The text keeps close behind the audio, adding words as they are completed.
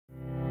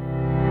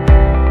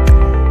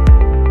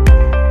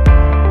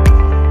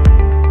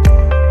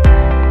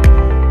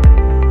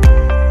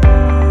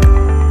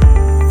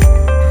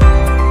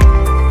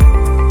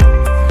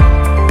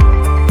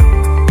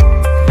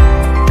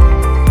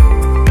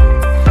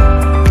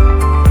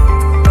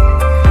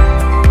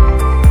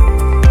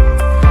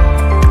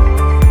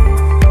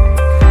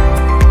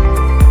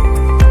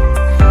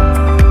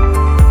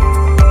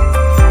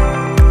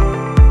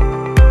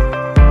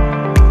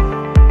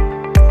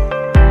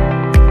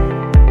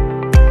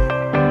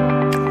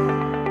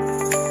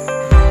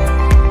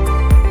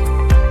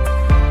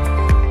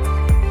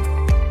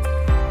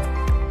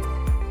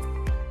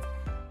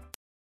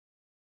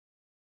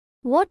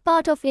What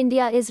part of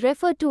India is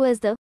referred to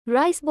as the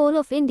Rice Bowl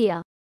of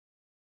India?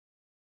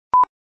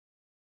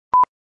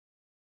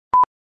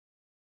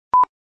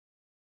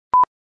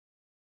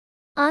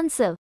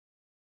 Answer: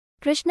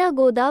 Krishna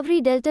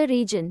Godavari Delta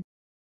region.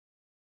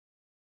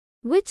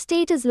 Which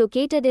state is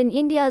located in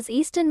India's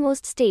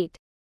easternmost state?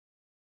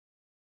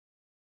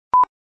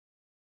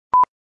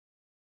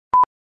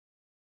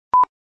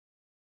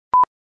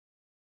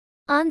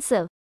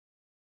 Answer: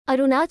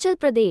 Arunachal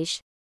Pradesh.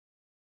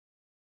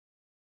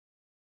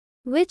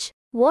 Which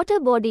water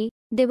body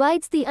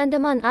divides the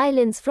Andaman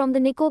Islands from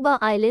the Nicobar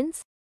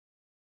Islands?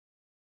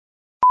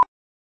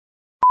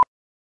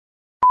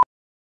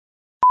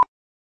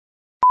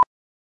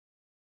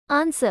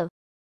 Answer: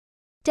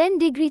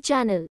 10-degree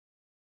channel.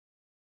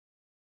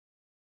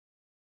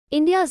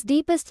 India's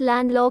deepest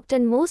landlocked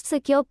and most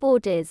secure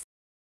port is?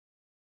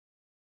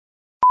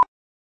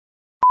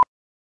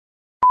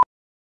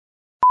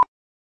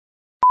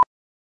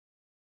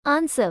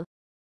 Answer: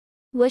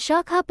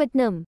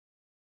 Visakhapatnam.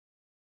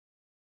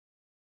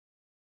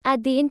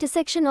 At the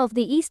intersection of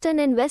the eastern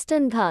and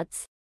western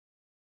Ghats.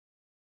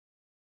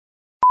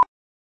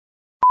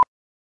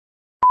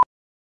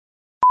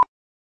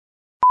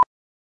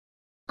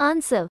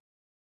 Answer: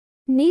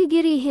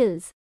 Nilgiri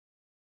Hills.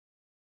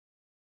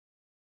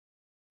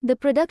 The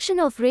production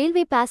of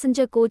railway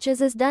passenger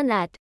coaches is done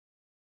at?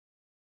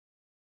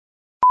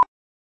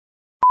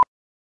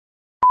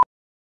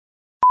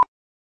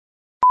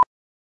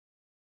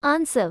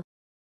 Answer: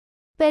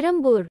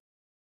 Perambur.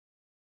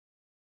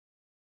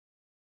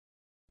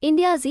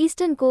 India's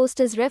eastern coast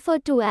is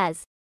referred to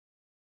as?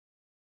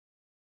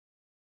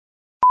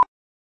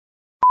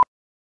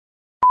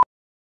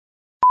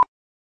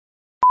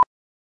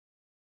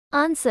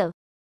 Answer: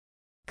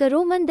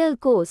 Coromandel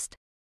Coast.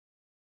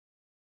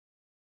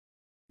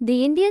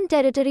 The Indian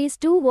territory's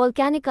two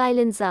volcanic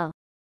islands are?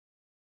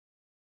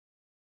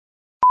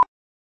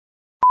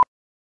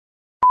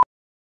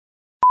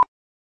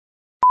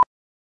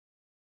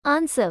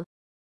 Answer: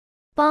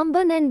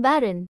 Pamban and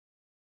Barren.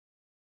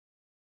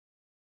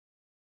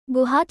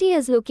 Guwahati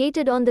is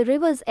located on the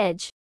river's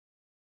edge.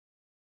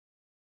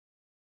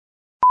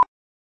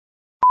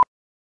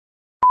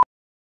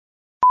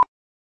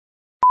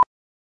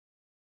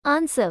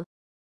 Answer: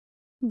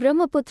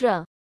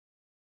 Brahmaputra.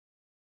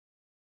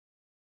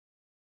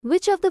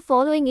 Which of the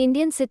following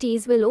Indian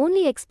cities will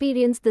only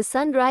experience the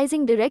sun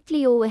rising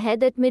directly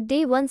overhead at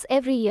midday once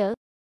every year?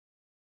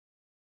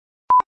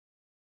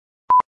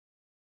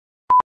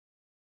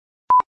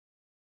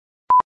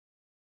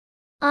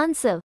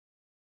 Answer: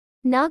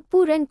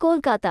 Nagpur and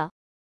Kolkata.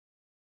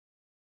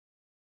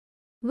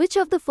 Which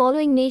of the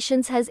following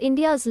nations has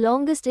India's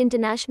longest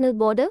international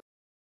border?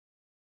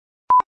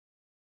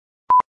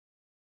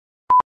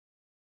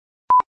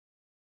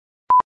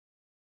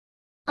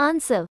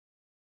 Answer: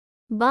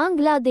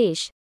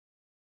 Bangladesh.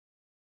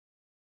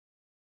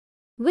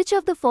 Which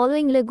of the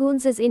following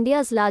lagoons is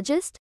India's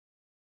largest?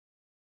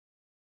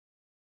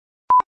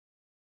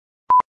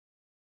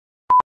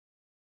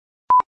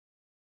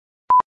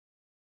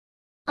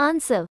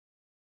 Answer: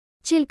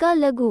 Chilka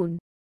Lagoon.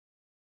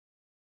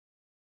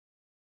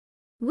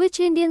 Which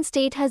Indian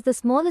state has the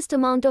smallest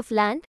amount of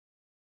land?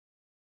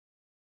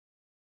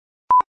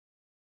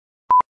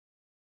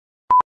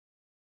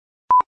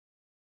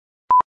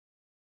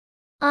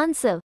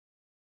 Answer: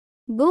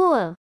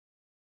 Goa.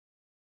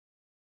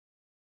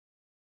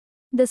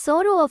 The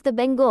sorrow of the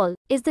Bengal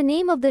is the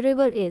name of the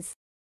river is?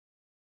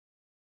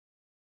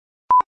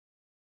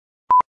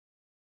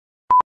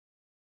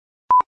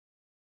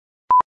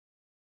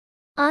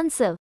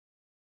 Answer: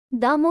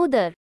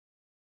 Damodar.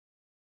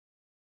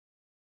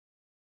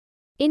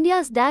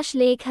 India's Dash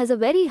Lake has a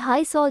very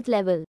high salt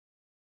level.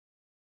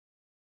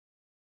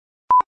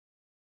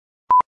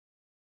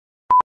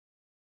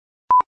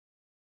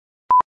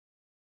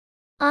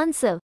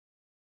 Answer: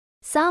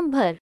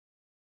 Sambhar.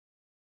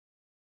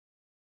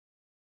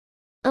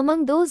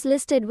 Among those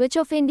listed, which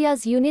of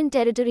India's union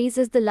territories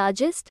is the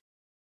largest?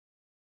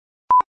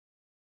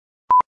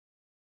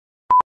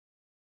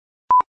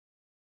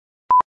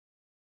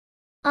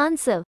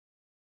 Answer: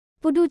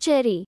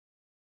 Puducherry.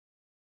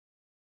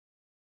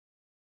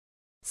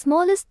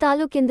 Smallest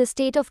taluk in the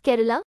state of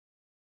Kerala?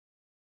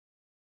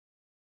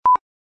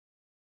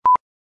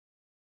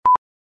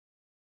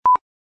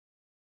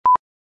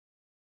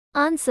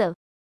 Answer: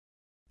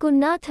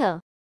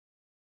 Kunnatha.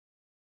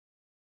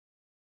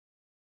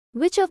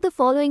 Which of the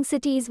following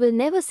cities will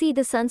never see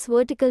the sun's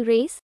vertical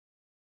rays?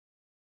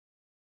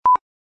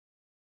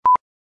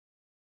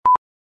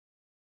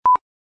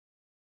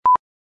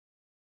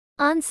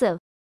 Answer: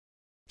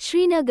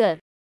 Srinagar.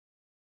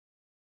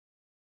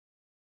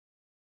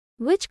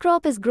 Which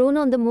crop is grown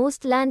on the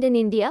most land in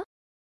India?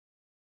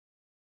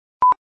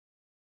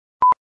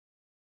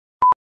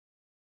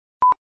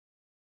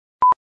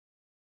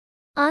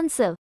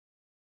 Answer: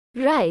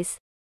 Rice.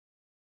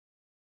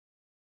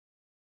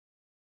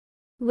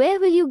 Where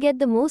will you get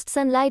the most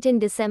sunlight in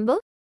December?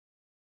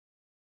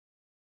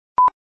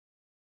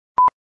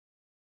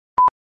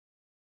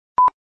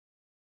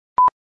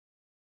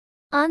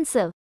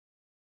 Answer: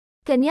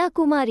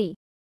 Kanyakumari.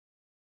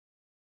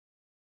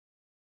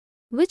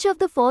 Which of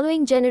the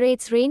following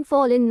generates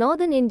rainfall in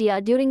northern India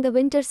during the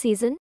winter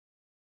season?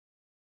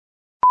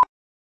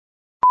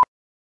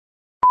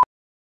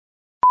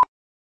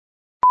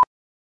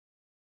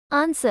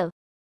 Answer.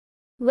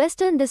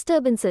 Western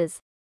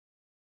disturbances.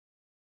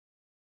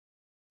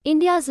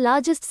 India's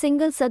largest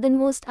single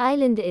southernmost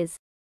island is?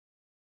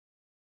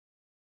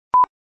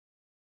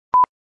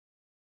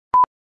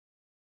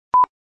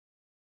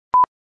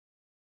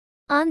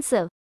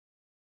 Answer.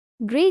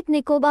 Great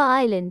Nicobar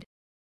Island.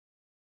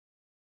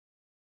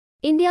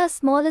 India's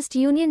smallest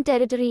union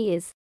territory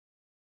is?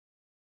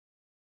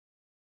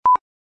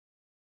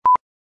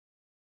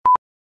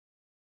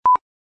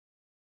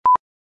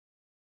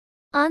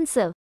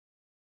 Answer.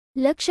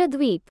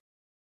 Lakshadweep.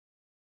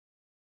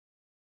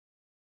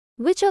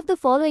 Which of the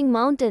following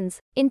mountains,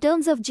 in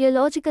terms of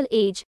geological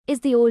age, is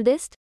the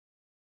oldest?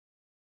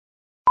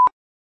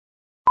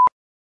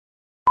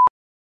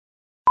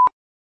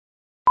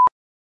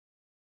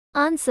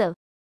 Answer.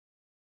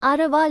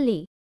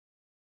 Aravalli.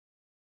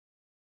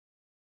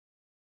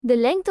 The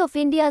length of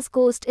India's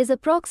coast is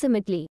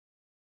approximately?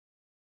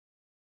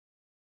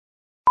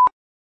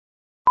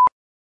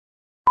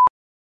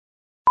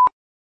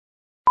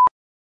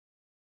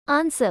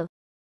 Answer.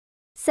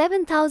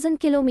 7,000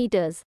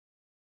 kilometers.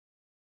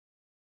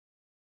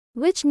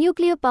 Which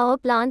nuclear power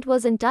plant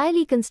was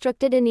entirely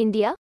constructed in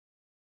India?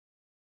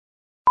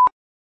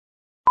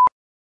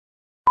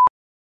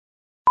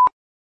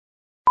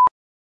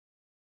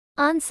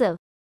 Answer.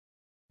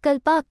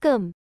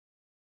 Kalpakkam.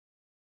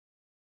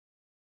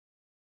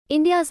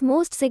 India's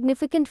most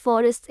significant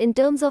forests in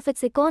terms of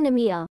its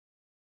economy are?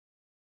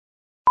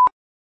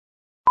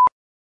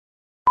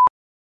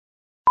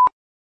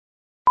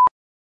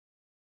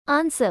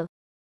 Answer.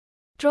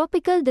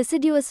 Tropical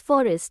deciduous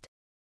forest.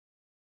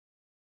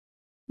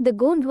 The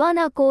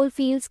Gondwana coal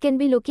fields can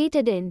be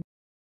located in?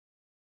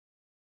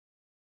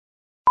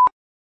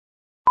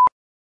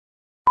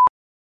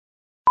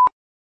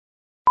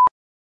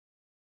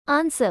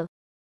 Answer.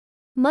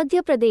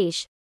 Madhya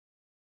Pradesh.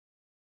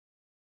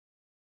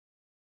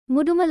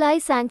 Mudumalai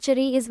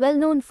Sanctuary is well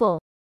known for?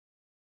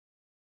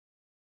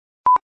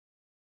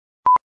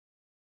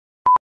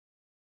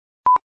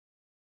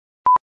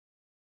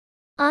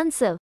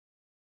 Answer.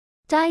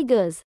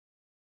 Tigers.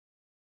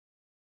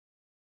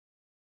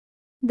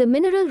 The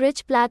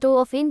mineral-rich plateau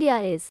of India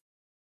is?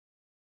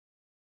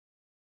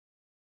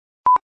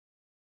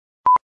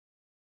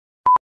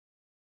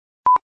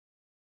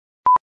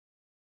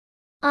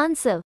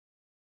 Answer.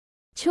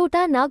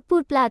 Chota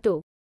Nagpur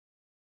Plateau.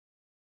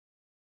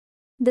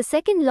 The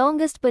second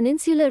longest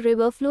peninsular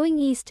river flowing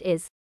east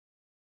is?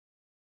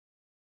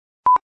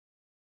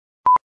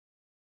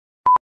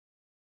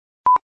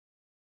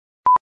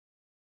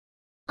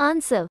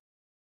 Answer.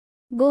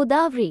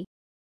 Godavari.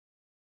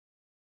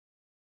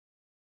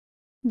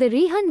 The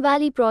Rihand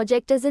Valley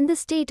project is in the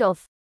state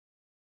of?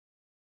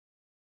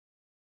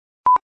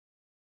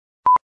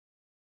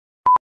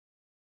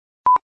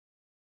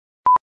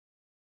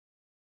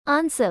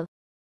 Answer.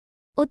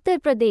 Uttar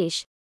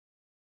Pradesh.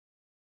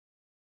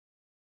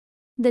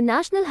 The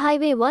National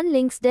Highway 1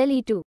 links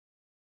Delhi to?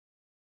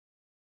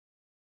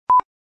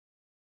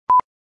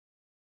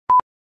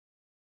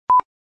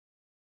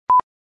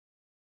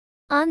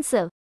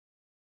 Answer.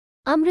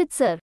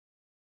 Amritsar.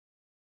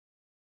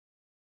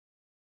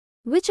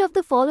 Which of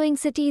the following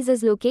cities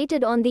is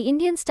located on the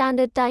Indian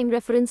Standard Time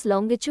reference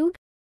longitude?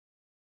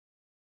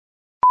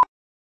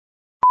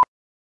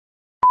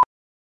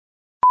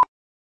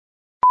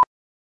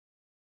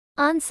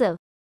 Answer.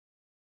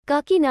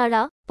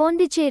 Kakinada,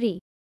 Pondicherry.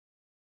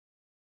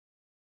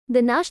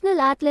 The National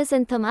Atlas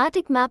and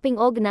Thematic Mapping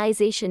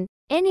Organization,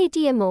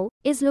 NATMO,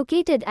 is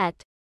located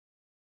at?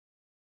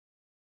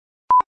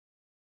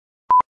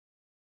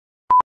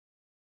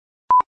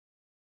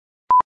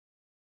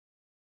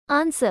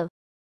 Answer.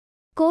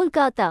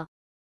 Kolkata.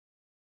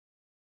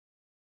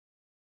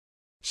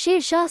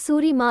 Sher Shah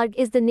Suri Marg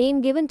is the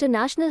name given to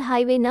National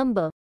Highway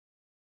number?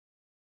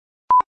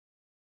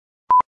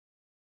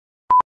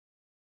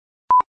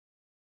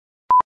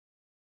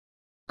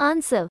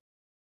 Answer.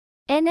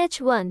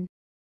 NH1.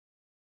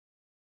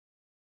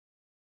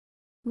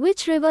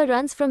 Which river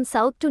runs from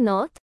south to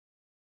north?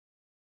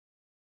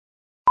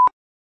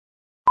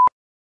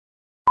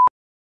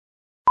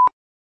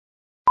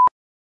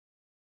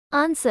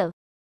 Answer.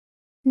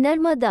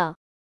 Narmada.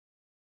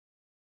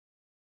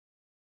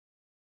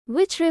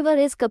 Which river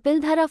is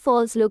Kapildhara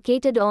Falls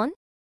located on?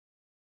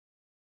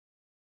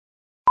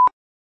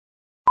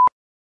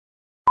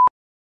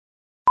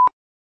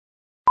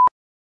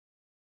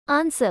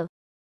 Answer.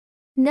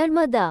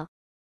 Narmada.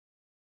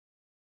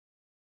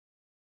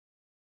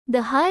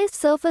 The highest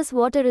surface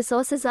water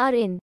resources are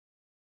in?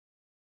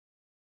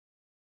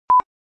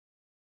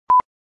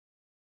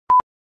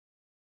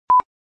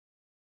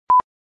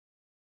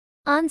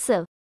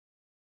 Answer.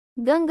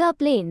 Ganga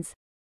Plains.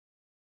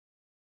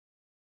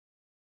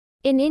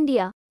 In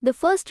India, the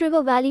first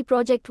river valley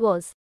project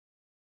was?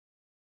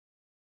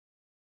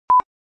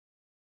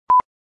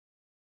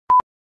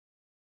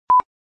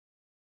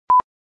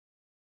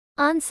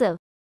 Answer.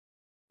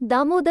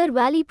 Damodar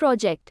Valley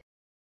Project.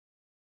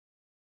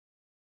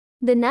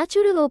 The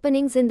natural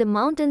openings in the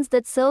mountains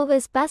that serve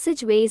as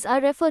passageways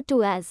are referred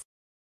to as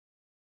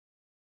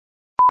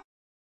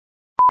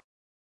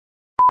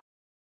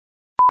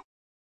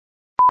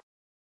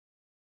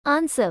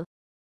Answer.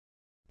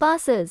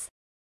 Passes.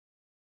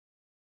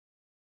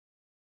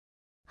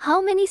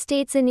 How many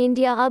states in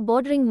India are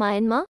bordering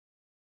Myanmar?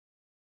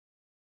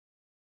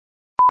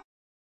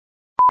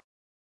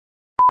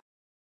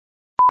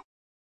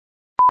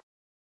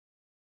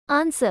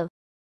 Answer.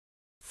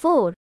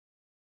 4.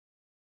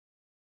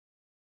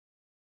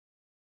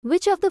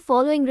 Which of the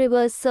following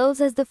rivers serves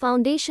as the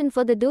foundation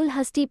for the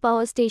Dulhasti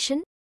power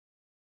station?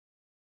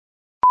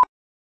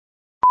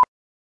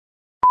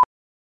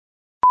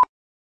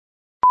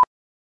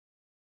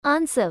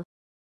 Answer.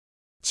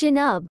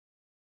 Chenab.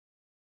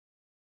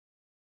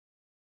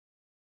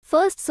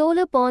 First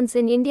solar ponds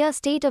in India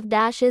state of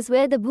Dash is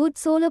where the Bhut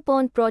solar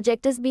pond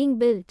project is being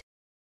built.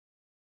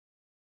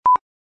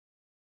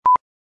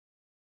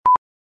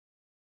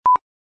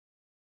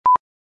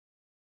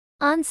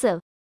 Answer.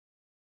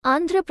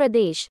 Andhra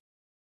Pradesh.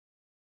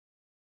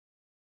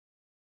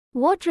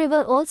 What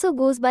river also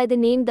goes by the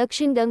name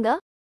Dakshin Ganga?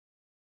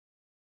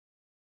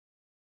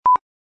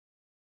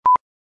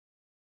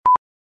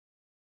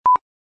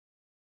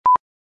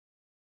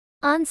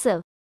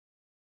 Answer.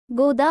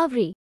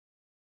 Godavari.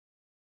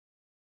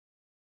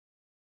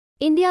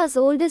 India's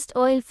oldest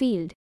oil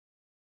field.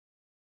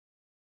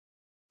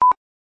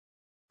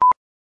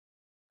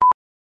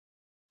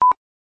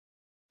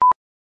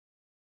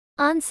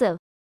 Answer.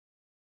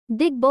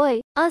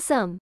 Digboi,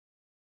 Assam.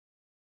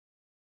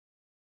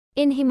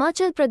 In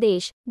Himachal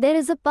Pradesh, there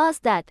is a pass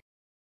that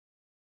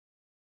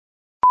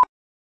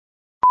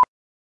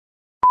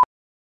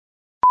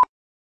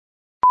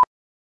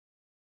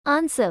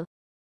Answer.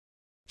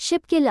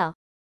 Shipkila.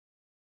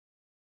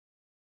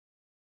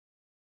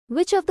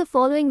 Which of the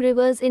following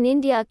rivers in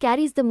India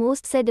carries the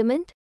most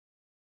sediment?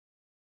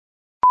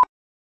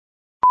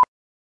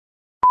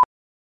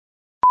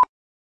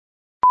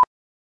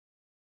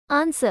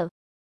 Answer.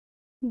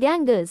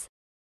 Ganges.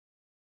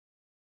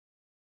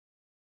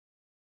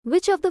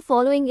 Which of the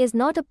following is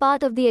not a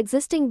part of the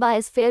existing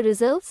biosphere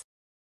reserves?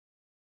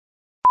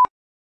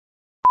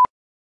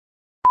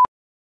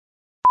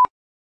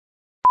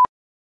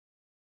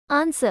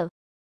 Answer.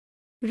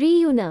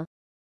 Reuna.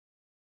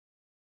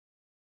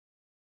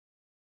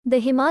 The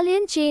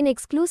Himalayan chain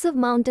exclusive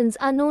mountains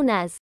are known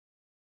as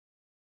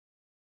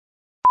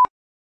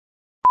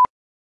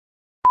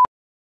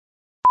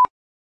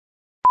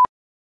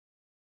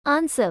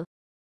Answer.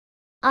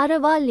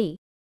 Aravalli.